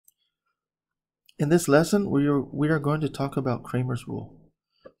in this lesson, we are going to talk about Cramer's rule.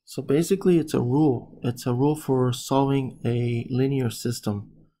 So basically, it's a rule. It's a rule for solving a linear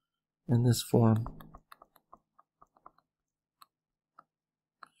system in this form.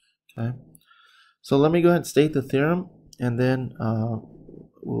 Okay. So let me go ahead and state the theorem, and then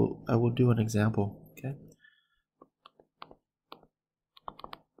I will do an example. Okay.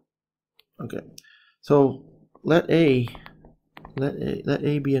 Okay. So let A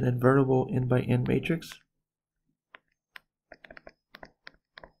be an invertible n by n matrix.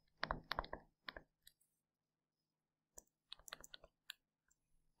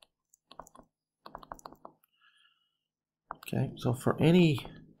 Okay, so for any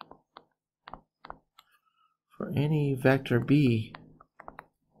vector B,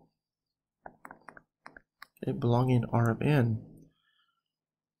 okay, belonging in R of n,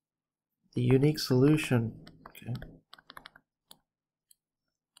 the unique solution, okay,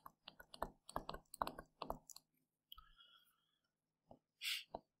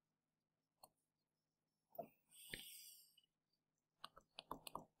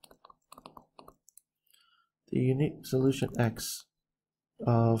 the unique solution X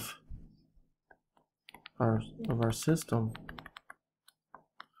of our system,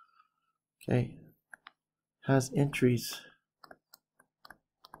 okay, has entries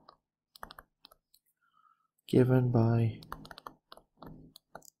given by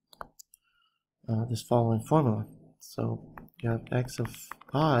this following formula. So you have X of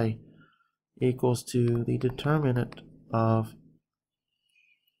I equals to the determinant of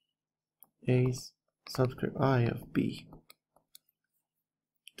A subscript I of B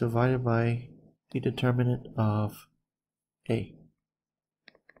divided by the determinant of A.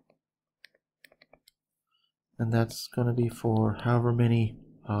 And that's going to be for however many,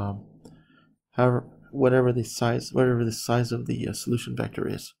 whatever the size of the solution vector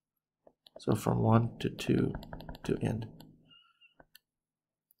is. So from 1 to 2 to n.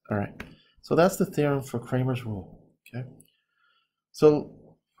 All right. So that's the theorem for Cramer's rule. Okay. So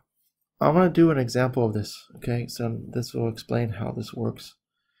I'm going to do an example of this. Okay. So this will explain how this works.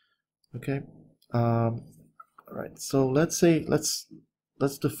 Okay. All right. So let's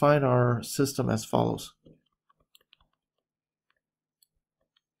define our system as follows.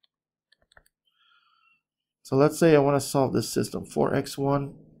 So let's say I want to solve this system.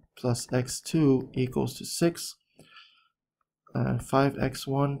 4x1 plus x2 equals to 6. And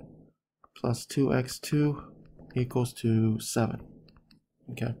 5x1 plus 2x2 equals to 7.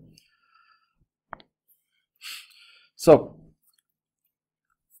 Okay. So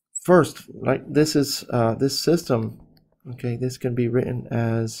first, right, this is this system. Okay, this can be written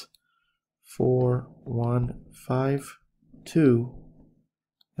as 4, 1, 5, 2.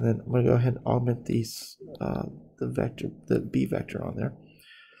 And then I'm going to go ahead and augment these, the B vector on there.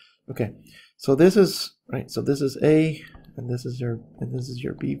 Okay, so this is right. So this is A, and this is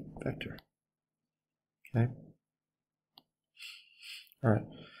your B vector. Okay. All right.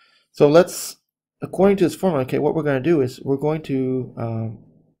 So let's, according to this formula, okay, what we're going to do is we're going to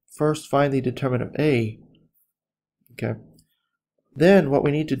first find the determinant of A. Okay. Then what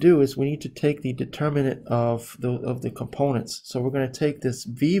we need to do is we need to take the determinant of the components. So we're going to take this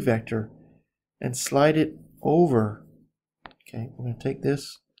V vector and slide it over. Okay, we're going to take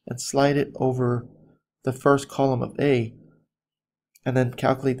this and slide it over the first column of A, and then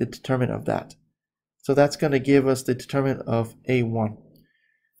calculate the determinant of that. So that's going to give us the determinant of A1.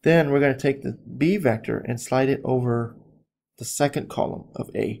 Then we're going to take the B vector and slide it over the second column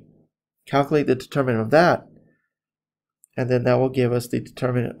of A, calculate the determinant of that, and then that will give us the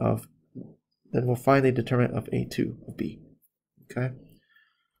determinant of, then we'll find the determinant of A2 of B. Okay,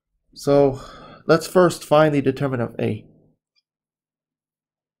 so let's first find the determinant of A.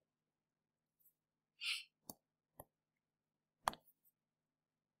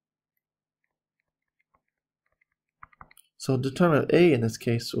 So determinant of A in this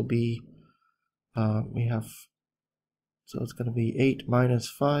case will be, so it's going to be 8 minus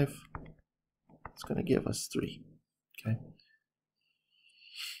 5. It's going to give us 3. Okay.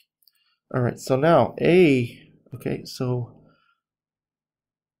 All right, so now A, okay, so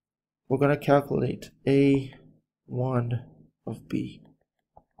we're going to calculate A1 of B.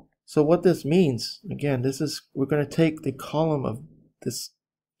 So what this means, again, we're going to take the column of this,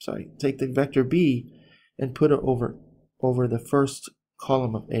 take the vector B and put it over the first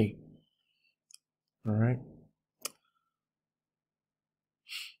column of A. All right.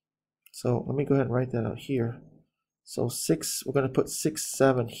 So let me go ahead and write that out here. So 6, we're going to put 6,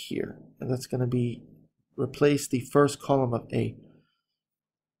 7 here, and that's going to be replace the first column of A.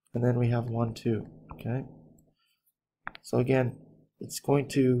 And then we have 1, 2. Okay. So again, it's going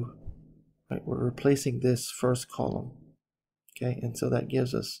to right? We're replacing this first column, okay? And so that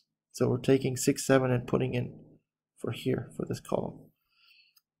gives us, so we're taking 6, 7 and putting in for here, for this column.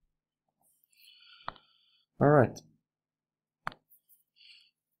 All right.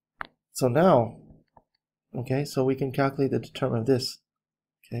 So now, okay, so we can calculate the determinant of this.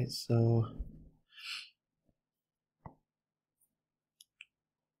 Okay, so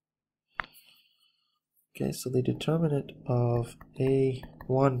the determinant of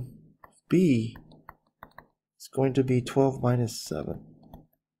A1B is going to be 12 minus 7.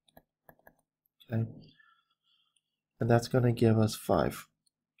 Okay, and that's going to give us 5.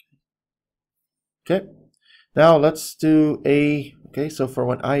 Okay, now let's do A. Okay, so for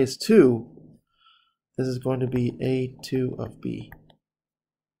when I is 2, this is going to be A2 of B.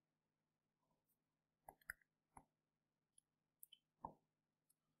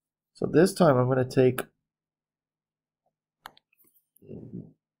 So this time I'm going to take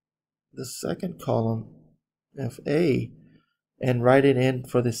the second column of A and write it in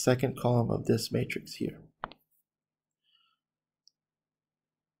for the second column of this matrix here.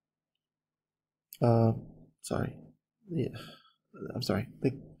 Sorry. Yeah, I'm sorry.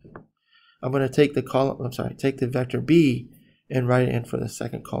 I'm going to take the column, take the vector B and write it in for the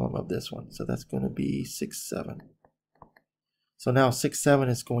second column of this one. So that's going to be 6, 7. So now 6, 7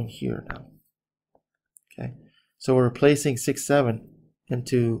 is going here now. Okay. So we're replacing 6, 7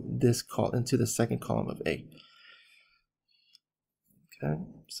 into this into the second column of A. Okay.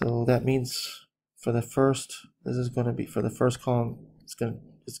 So that means for the first, this is going to be for the first column, it's going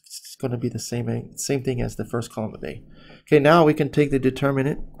to be the same thing as the first column of A. Okay, now we can take the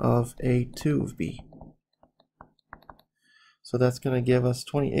determinant of A2 of B. So that's going to give us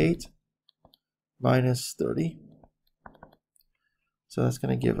 28 minus 30. So that's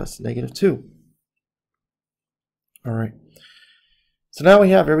going to give us negative 2. All right. So now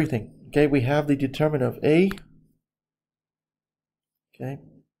we have everything. Okay, we have the determinant of A. Okay.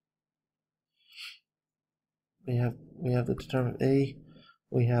 We have the determinant of A.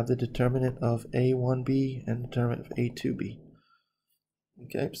 We have the determinant of A1B and determinant of A2B.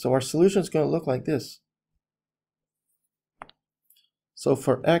 Okay, so our solution is going to look like this. So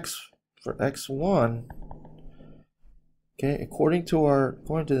for x1, okay, according to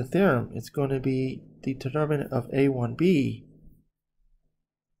the theorem, it's going to be the determinant of A1B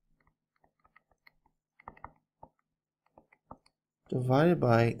divided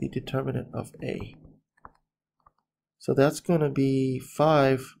by the determinant of A. So that's going to be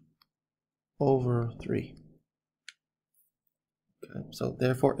 5 over 3. Okay, so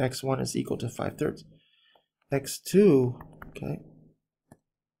therefore x1 is equal to 5/3. x2, okay,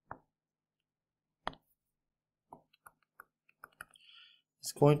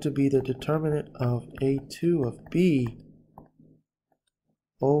 is going to be the determinant of A2 of B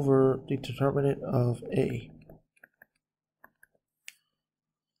over the determinant of A.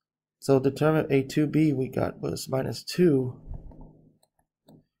 So determinant A2B we got was minus 2,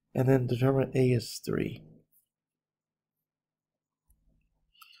 and then determinant A is 3.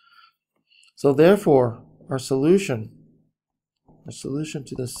 So therefore, our solution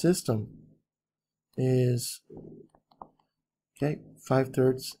to the system is, okay,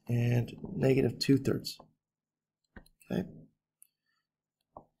 5/3 and negative 2/3. Okay.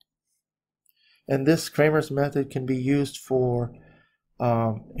 And this Cramer's method can be used for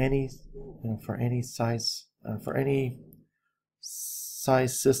any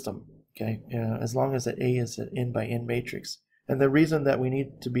size system. Okay, as long as that A is an n by n matrix. And the reason that we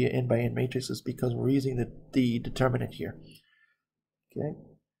need to be an n by n matrix is because we're using the determinant here. Okay,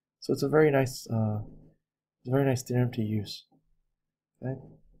 so it's a very nice theorem to use. Okay.